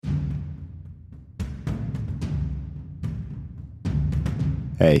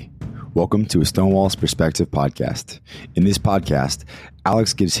Hey, welcome to a Stonewall's Perspective podcast. In this podcast,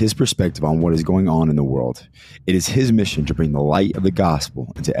 Alex gives his perspective on what is going on in the world. It is his mission to bring the light of the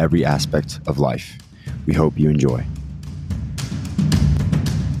gospel into every aspect of life. We hope you enjoy.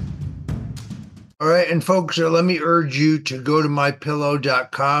 All right, and folks, let me urge you to go to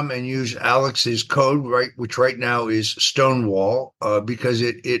mypillow.com and use Alex's code, which right now is Stonewall, because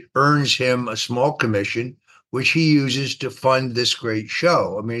it earns him a small commission, which he uses to fund this great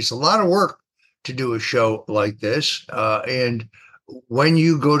show. I mean, it's a lot of work to do a show like this. And when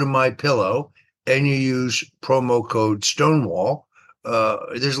you go to MyPillow and you use promo code Stonewall,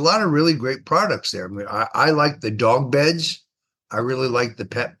 there's a lot of really great products there. I mean, I like the dog beds. I really like the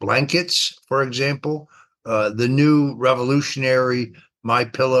pet blankets, for example. The new revolutionary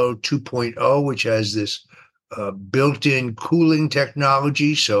MyPillow 2.0, which has this built-in cooling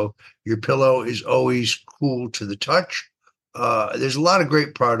technology, so your pillow is always cool to the touch. There's a lot of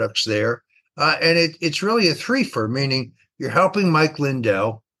great products there. And it's really a threefer, meaning you're helping Mike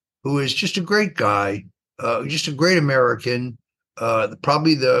Lindell, who is just a great guy, just a great American,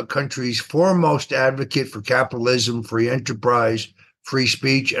 probably the country's foremost advocate for capitalism, free enterprise, free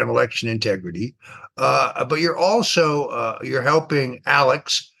speech, and election integrity. But you're also you're helping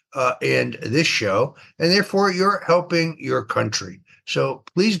Alex and this show, and therefore you're helping your country. So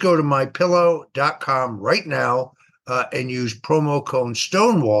please go to mypillow.com right now and use promo code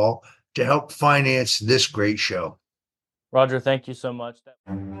Stonewall to help finance this great show. Roger, thank you so much.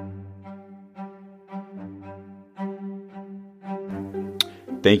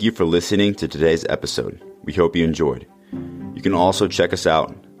 Thank you for listening to today's episode. We hope you enjoyed. You can also check us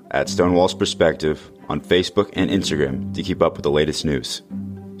out at Stonewall's Perspective on Facebook and Instagram to keep up with the latest news.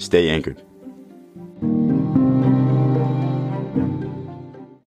 Stay anchored.